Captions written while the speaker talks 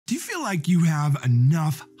feel like you have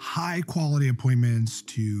enough high quality appointments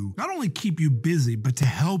to not only keep you busy, but to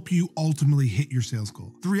help you ultimately hit your sales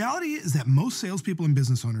goal. The reality is that most salespeople and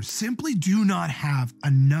business owners simply do not have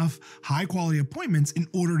enough high quality appointments in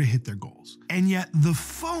order to hit their goals. And yet the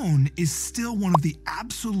phone is still one of the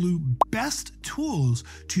absolute best tools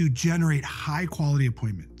to generate high quality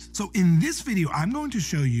appointments. So in this video, I'm going to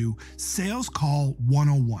show you Sales Call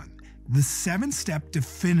 101, the 7-step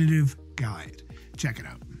definitive guide. Check it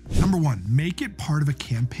out. Number 1, make it part of a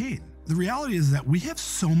campaign. The reality is that we have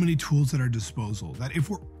so many tools at our disposal that if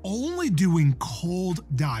we're only doing cold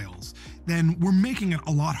dials, then we're making it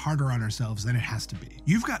a lot harder on ourselves than it has to be.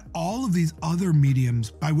 You've got all of these other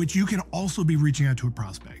mediums by which you can also be reaching out to a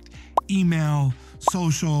prospect. Email,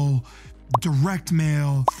 social, direct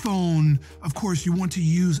mail, phone. Of course, you want to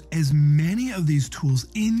use as many of these tools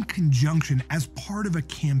in conjunction as part of a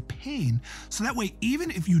campaign. So that way, even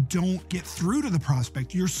if you don't get through to the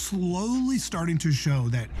prospect, you're slowly starting to show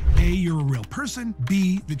that A, you're a real person,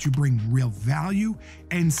 B, that you bring real value,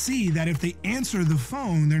 and C, that if they answer the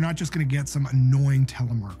phone, they're not just going to get some annoying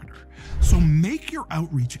telemarketer. So make your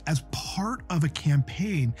outreach as part of a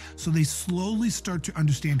campaign so they slowly start to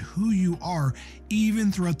understand who you are,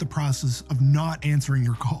 even throughout the process of not answering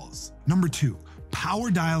your calls. Number 2, power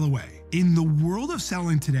dial away. In the world of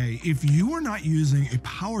selling today, if you are not using a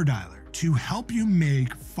power dialer to help you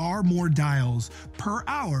make far more dials per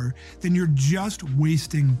hour, then you're just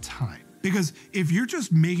wasting time. Because if you're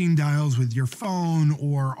just making dials with your phone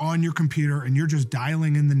or on your computer and you're just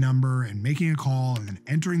dialing in the number and making a call and then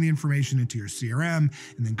entering the information into your CRM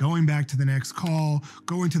and then going back to the next call,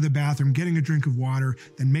 going to the bathroom, getting a drink of water,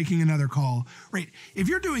 then making another call, right? If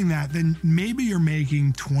you're doing that, then maybe you're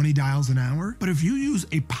making 20 dials an hour. But if you use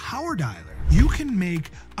a power dialer, you can make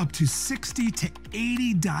up to 60 to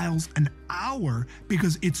 80 dials an hour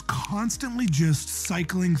because it's constantly just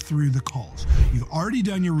cycling through the calls. You've already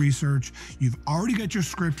done your research, you've already got your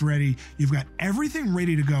script ready, you've got everything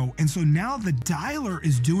ready to go. And so now the dialer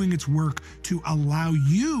is doing its work to allow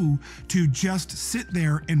you to just sit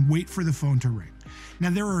there and wait for the phone to ring. Now,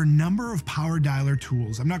 there are a number of power dialer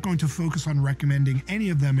tools. I'm not going to focus on recommending any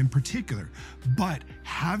of them in particular, but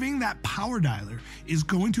having that power dialer is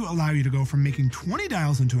going to allow you to go from making 20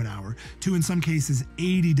 dials into an hour to, in some cases,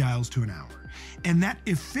 80 dials to an hour. And that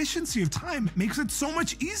efficiency of time makes it so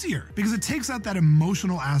much easier because it takes out that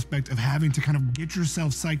emotional aspect of having to kind of get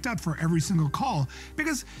yourself psyched up for every single call,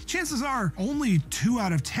 because chances are only 2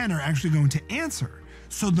 out of 10 are actually going to answer.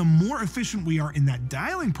 So the more efficient we are in that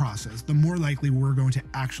dialing process, the more likely we're going to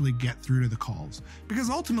actually get through to the calls. Because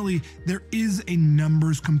ultimately, there is a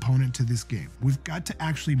numbers component to this game. We've got to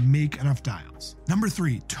actually make enough dials. Number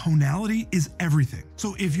 3, tonality is everything.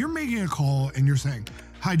 So if you're making a call and you're saying,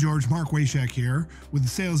 "Hi George, Mark Washak here with the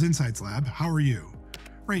Sales Insights Lab, how are you?"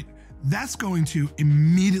 Right? That's going to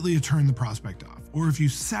immediately turn the prospect off. Or if you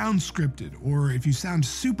sound scripted, or if you sound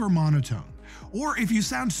super monotone, or if you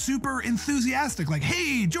sound super enthusiastic, like,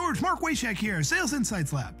 "Hey, George, Mark Washak here, Sales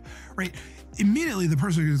Insights Lab," right? Immediately the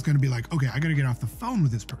person is going to be like, okay, I got to get off the phone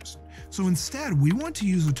with this person. So instead, we want to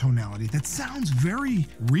use a tonality that sounds very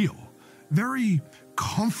real, very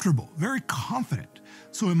comfortable, very confident.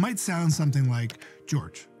 So it might sound something like,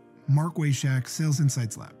 "George, Mark Washak, Sales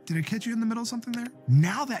Insights Lab. Did I catch you in the middle of something there?"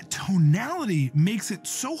 Now that tonality makes it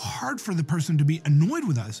so hard for the person to be annoyed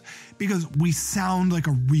with us because we sound like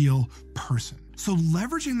a real person. So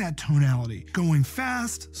leveraging that tonality, going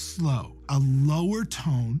fast, slow, a lower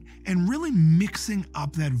tone, and really mixing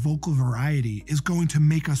up that vocal variety is going to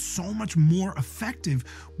make us so much more effective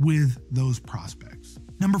with those prospects.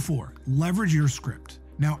 Number 4, leverage your script.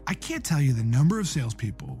 Now, I can't tell you the number of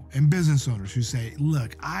salespeople and business owners who say,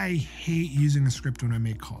 "Look, I hate using a script when I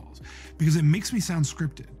make calls because it makes me sound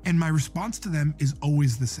scripted." And my response to them is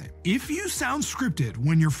always the same. If you sound scripted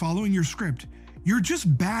when you're following your script, you're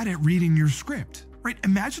just bad at reading your script, right?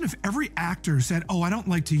 Imagine if every actor said, "Oh, I don't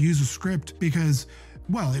like to use a script because,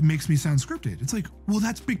 well, it makes me sound scripted." It's like, well,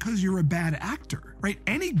 that's because you're a bad actor, right?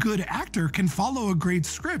 Any good actor can follow a great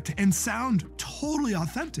script and sound totally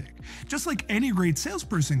authentic. Just like any great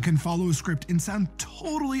salesperson can follow a script and sound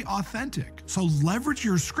totally authentic. So leverage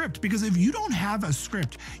your script, because if you don't have a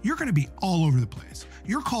script, you're going to be all over the place.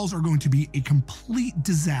 Your calls are going to be a complete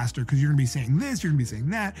disaster because you're going to be saying this, you're going to be saying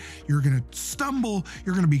that, you're going to stumble,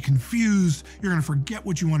 you're going to be confused, you're going to forget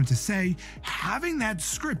what you wanted to say. Having that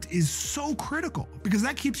script is so critical because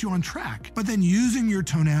that keeps you on track. But then using your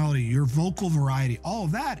tonality, your vocal variety, all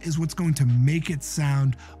of that is what's going to make it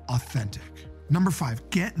sound authentic. Number 5,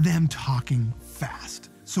 get them talking fast.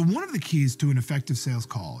 So one of the keys to an effective sales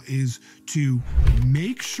call is to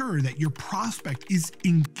make sure that your prospect is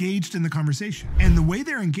engaged in the conversation. And the way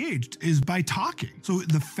they're engaged is by talking. So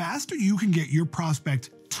the faster you can get your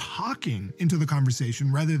prospect talking into the conversation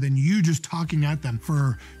rather than you just talking at them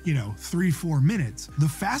for, 3-4 minutes, the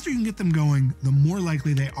faster you can get them going, the more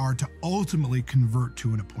likely they are to ultimately convert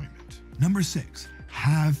to an appointment. Number 6,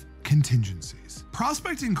 have contingencies.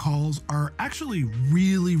 Prospecting calls are actually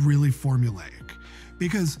really, really formulaic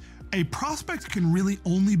because a prospect can really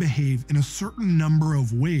only behave in a certain number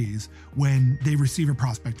of ways when they receive a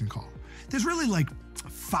prospecting call. There's really like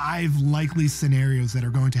 5 likely scenarios that are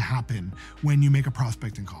going to happen when you make a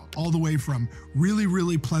prospecting call, all the way from really,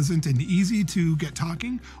 really pleasant and easy to get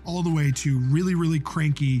talking, all the way to really, really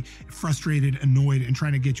cranky, frustrated, annoyed, and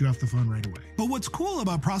trying to get you off the phone right away. But what's cool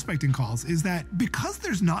about prospecting calls is that because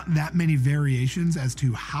there's not that many variations as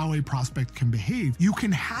to how a prospect can behave, you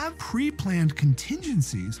can have pre-planned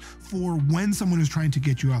contingencies for when someone is trying to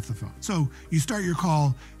get you off the phone. So you start your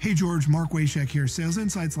call, "Hey George, Mark Wayshek here, Sales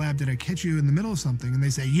Insights Lab, did I catch you in the middle of something?" And they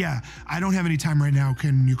say, "Yeah, I don't have any time right now.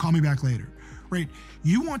 Can you call me back later?" Right?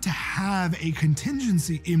 You want to have a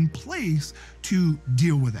contingency in place to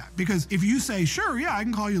deal with that. Because if you say, "Sure, yeah, I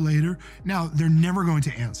can call you later," now they're never going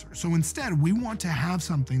to answer. So instead, we want to have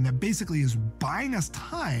something that basically is buying us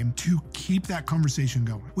time to keep that conversation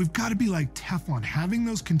going. We've got to be like Teflon, having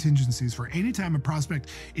those contingencies for any time a prospect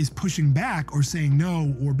is pushing back or saying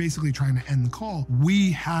no, or basically trying to end the call.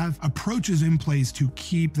 We have approaches in place to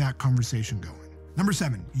keep that conversation going. Number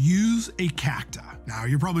 7, use a CACTA. Now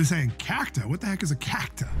you're probably saying, CACTA? What the heck is a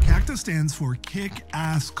CACTA? CACTA stands for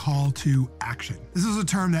Kick-Ass Call to Action. This is a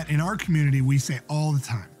term that in our community we say all the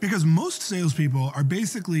time because most salespeople are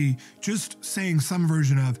basically just saying some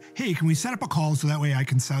version of, "Hey, can we set up a call so that way I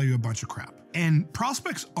can sell you a bunch of crap?" And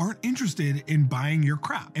prospects aren't interested in buying your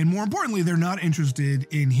crap. And more importantly, they're not interested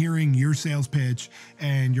in hearing your sales pitch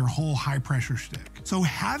and your whole high pressure shtick. So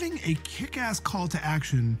having a kick-ass call to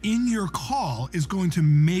action in your call is going to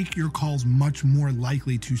make your calls much more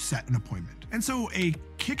likely to set an appointment. And so a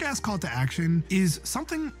kick-ass call to action is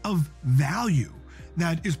something of value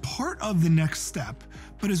that is part of the next step,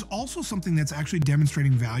 but is also something that's actually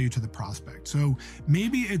demonstrating value to the prospect. So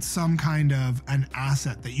maybe it's some kind of an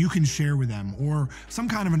asset that you can share with them, or some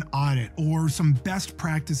kind of an audit, or some best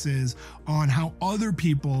practices on how other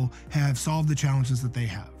people have solved the challenges that they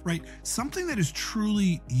have, right? Something that is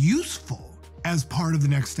truly useful as part of the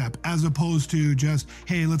next step, as opposed to just,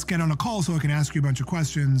 "Hey, let's get on a call so I can ask you a bunch of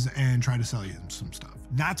questions and try to sell you some stuff."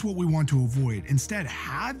 That's what we want to avoid. Instead,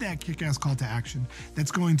 have that kick-ass call to action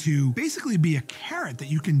that's going to basically be a carrot that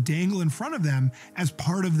you can dangle in front of them as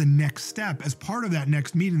part of the next step, as part of that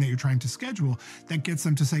next meeting that you're trying to schedule, that gets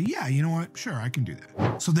them to say, "Yeah, you know what? Sure, I can do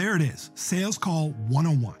that." So there it is, Sales Call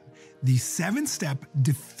 101, the 7-step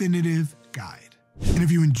definitive guide. And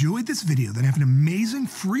if you enjoyed this video, then I have an amazing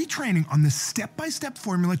free training on the step-by-step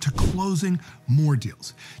formula to closing more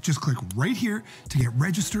deals. Just click right here to get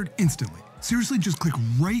registered instantly. Seriously, just click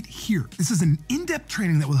right here. This is an in-depth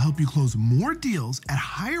training that will help you close more deals at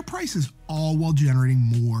higher prices, all while generating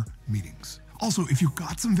more meetings. Also, if you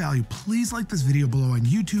got some value, please like this video below on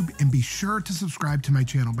YouTube and be sure to subscribe to my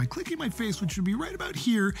channel by clicking my face, which should be right about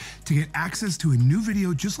here, to get access to a new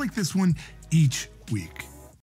video just like this one each week.